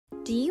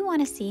Do you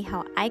want to see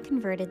how I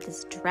converted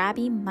this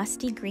drabby,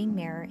 musty green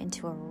mirror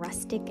into a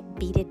rustic,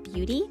 beaded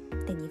beauty?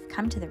 Then you've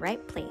come to the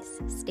right place.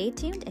 Stay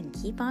tuned and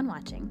keep on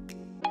watching.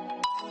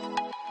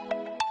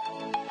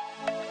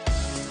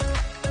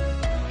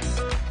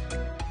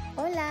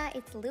 Hola,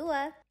 it's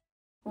Lua.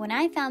 When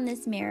I found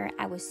this mirror,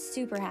 I was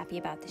super happy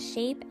about the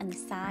shape and the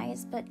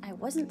size, but I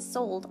wasn't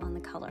sold on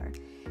the color.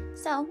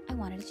 So I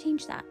wanted to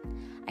change that.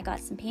 I got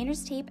some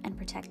painter's tape and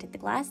protected the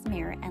glass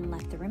mirror and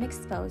left the rim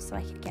exposed so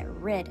I could get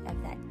rid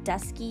of that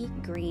dusky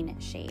green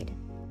shade.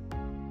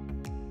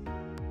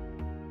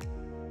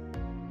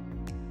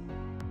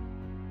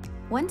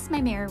 Once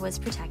my mirror was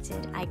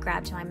protected, I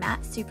grabbed my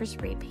matte super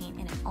spray paint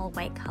in an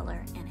all-white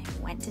color and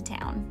I went to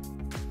town.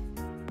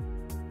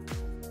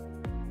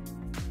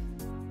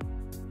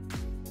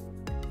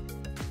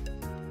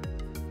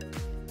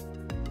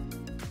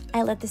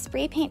 I let the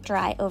spray paint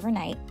dry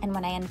overnight, and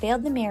when I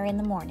unveiled the mirror in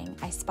the morning,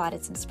 I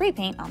spotted some spray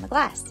paint on the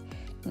glass.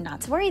 Not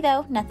to worry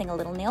though, nothing a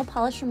little nail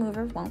polish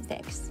remover won't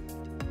fix.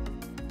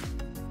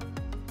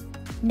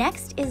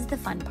 Next is the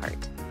fun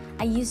part.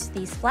 I used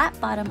these flat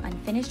bottom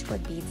unfinished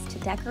wood beads to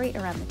decorate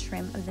around the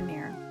trim of the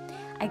mirror.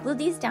 I glued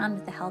these down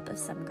with the help of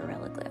some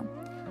Gorilla Glue.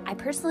 I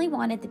personally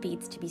wanted the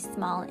beads to be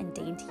small and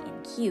dainty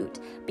and cute,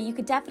 but you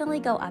could definitely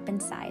go up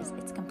in size.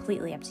 It's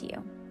completely up to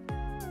you.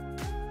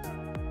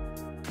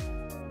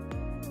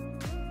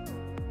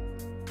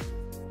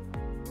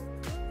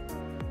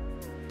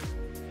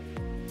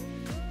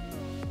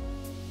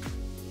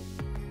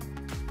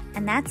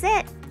 And that's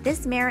it!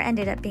 This mirror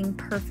ended up being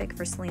perfect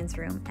for Celine's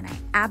room, and I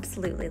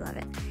absolutely love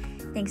it.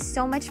 Thanks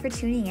so much for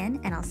tuning in,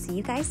 and I'll see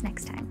you guys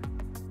next time.